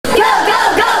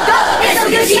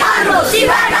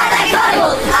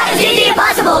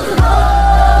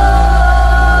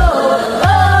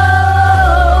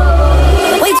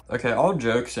Okay, all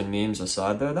jokes and memes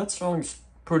aside though, that song's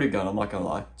pretty good, I'm not gonna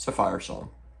lie. It's a fire song.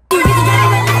 I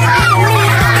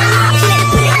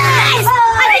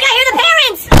think I hear the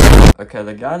parents! Okay,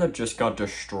 the guy that just got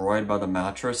destroyed by the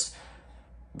mattress,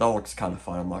 that looks kind of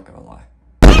fun, I'm not gonna lie.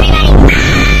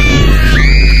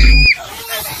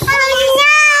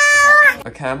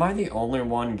 Okay, am I the only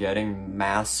one getting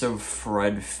massive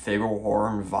Fred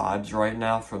Figglehorn vibes right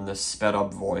now from this sped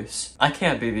up voice? I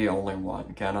can't be the only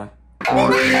one, can I? There's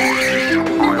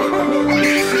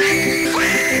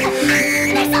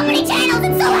so many channels,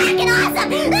 it's so hacking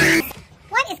awesome!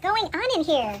 What is going on in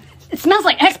here? It smells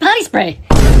like Axe body spray.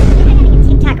 What kind of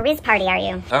TikTok Riz party are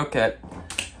you? Okay,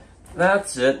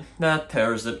 that's it. That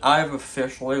tears it. I've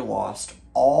officially lost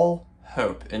all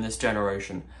hope in this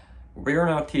generation. We are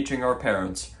now teaching our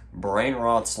parents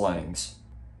Brainrot slangs.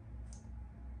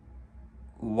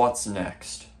 What's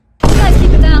next? You guys keep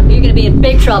it down, or you're gonna be in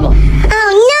big trouble.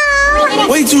 Oh no!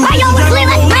 Way too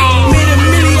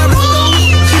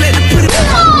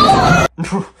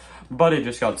Buddy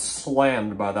just got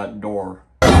slammed by that door.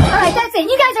 Alright, that's it.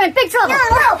 You guys are in big trouble. No!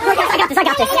 I got this.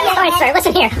 Alright, sir,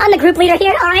 listen here. I'm the group leader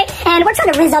here, alright? And we're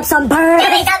trying to riz up some birds.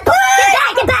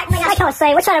 Get back! Like I was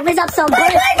saying, we're trying to riz up some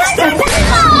birds.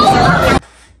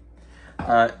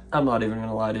 I'm not even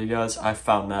gonna lie to you guys, I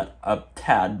found that a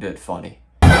tad bit funny.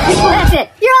 That's it.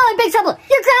 You're all in big trouble.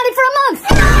 You're grounded for a month.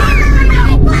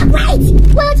 Wait!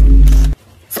 What?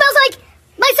 Smells like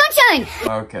my sunshine.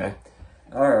 Okay.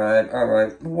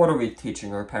 Alright. What are we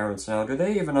teaching our parents now? Do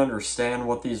they even understand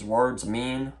what these words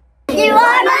mean? You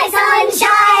are my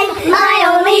sunshine, my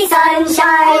only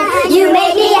sunshine. You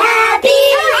make me happy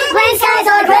when skies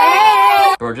are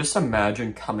gray. Or just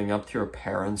imagine coming up to your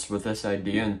parents with this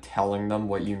idea and telling them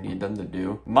what you need them to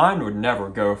do. Mine would never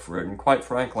go for it, and quite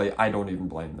frankly, I don't even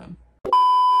blame them.